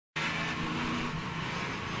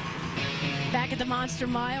Back at the Monster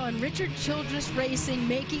Mile, and Richard Childress Racing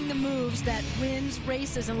making the moves that wins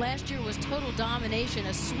races. And last year was total domination.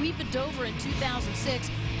 A sweep at Dover in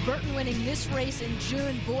 2006. Burton winning this race in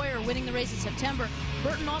June. Boyer winning the race in September.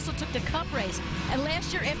 Burton also took the Cup race. And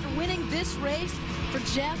last year, after winning this race, for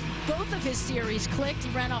Jeff, both of his series clicked. He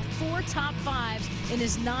ran off 4 top 5s in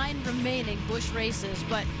his 9 remaining Busch races.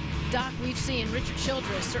 But, Doc, we've seen Richard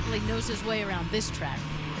Childress certainly knows his way around this track.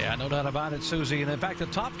 Yeah, no doubt about it, Susie. And in fact, the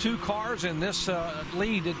top 2 cars in this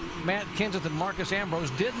lead, Matt Kenseth and Marcus Ambrose,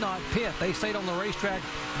 did not pit. They stayed on the racetrack.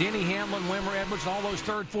 Denny Hamlin, Wimmer Edwards, and all those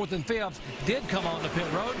 3rd, 4th, and 5th did come on the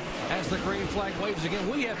pit road as the green flag waves again.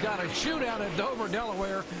 We have got a shootout at Dover,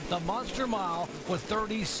 Delaware, the Monster Mile, with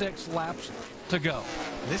 36 laps to go.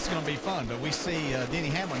 This is going to be fun, but we see Denny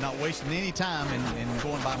Hamlin not wasting any time and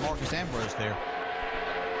going by Marcus Ambrose there.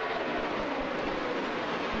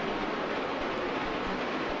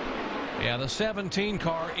 Yeah, the 17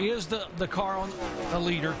 car is the car on the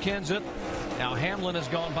leader, Kenseth. Now Hamlin has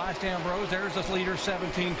gone by Ambrose. There's this leader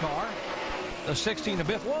 17 car. The 16 to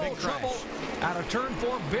Biff. Whoa, trouble out of turn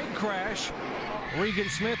 4. Big crash. Regan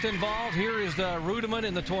Smith involved. Here is the Reutimann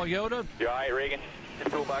in the Toyota. You all right, Regan?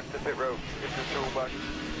 Just go back to the pit road. Just go back.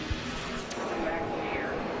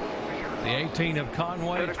 The 18 of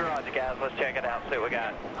Conway. To the garage, guys. Let's check it out. See what we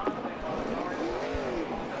got.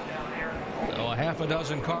 So a half a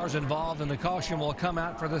dozen cars involved, and the caution will come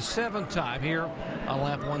out for the 7th time here on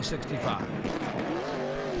lap 165.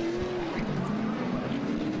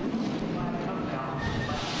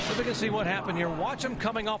 So we can see what happened here. Watch them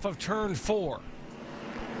coming off of turn 4.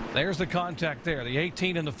 There's the contact there, the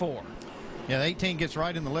 18 and the 4. Yeah, the 18 gets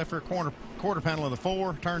right in the left rear quarter panel of the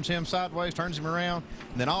 4, turns him sideways, turns him around,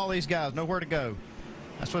 and then all these guys know where to go.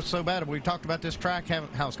 That's what's so bad. We talked about this track,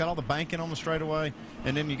 how it's got all the banking on the straightaway,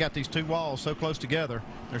 and then you got these 2 walls so close together.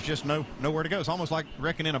 There's just nowhere to go. It's almost like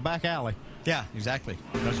wrecking in a back alley. Yeah, exactly.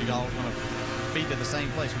 Because you all want to feed to the same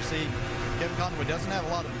place. We see Kevin Conway doesn't have a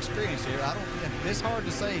lot of experience here. It's hard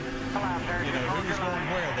to say, who's going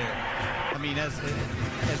where there. I mean, as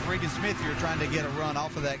Regan Smith, you're trying to get a run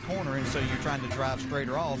off of that corner, and so you're trying to drive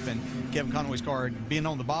straighter off, and Kevin Conway's car, being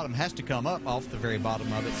on the bottom, has to come up off the very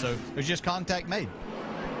bottom of it. So there's just contact made.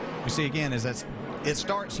 We see again as it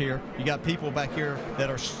starts here. You got people back here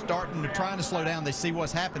that are trying to slow down. They see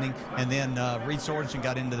what's happening, and then Reed Sorenson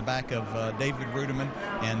got into the back of David Reutimann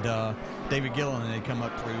and David Gilliland, and they come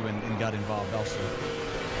up through and got involved also.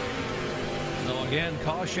 So again,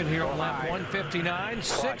 caution here on lap 159.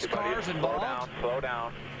 6 cars involved. Slow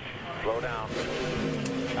down.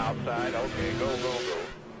 Outside. Okay, go.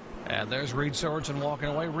 And there's Reed Sorenson walking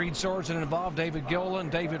away. Reed Sorenson involved, David Gilliland,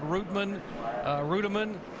 David Reutimann,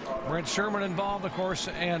 Brent Sherman involved, of course,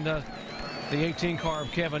 and the 18 car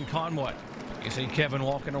of Kevin Conway. You see Kevin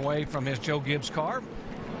walking away from his Joe Gibbs car,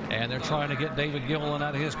 and they're trying to get David Gilliland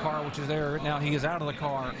out of his car, which is there. Now he is out of the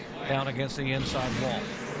car, down against the inside wall.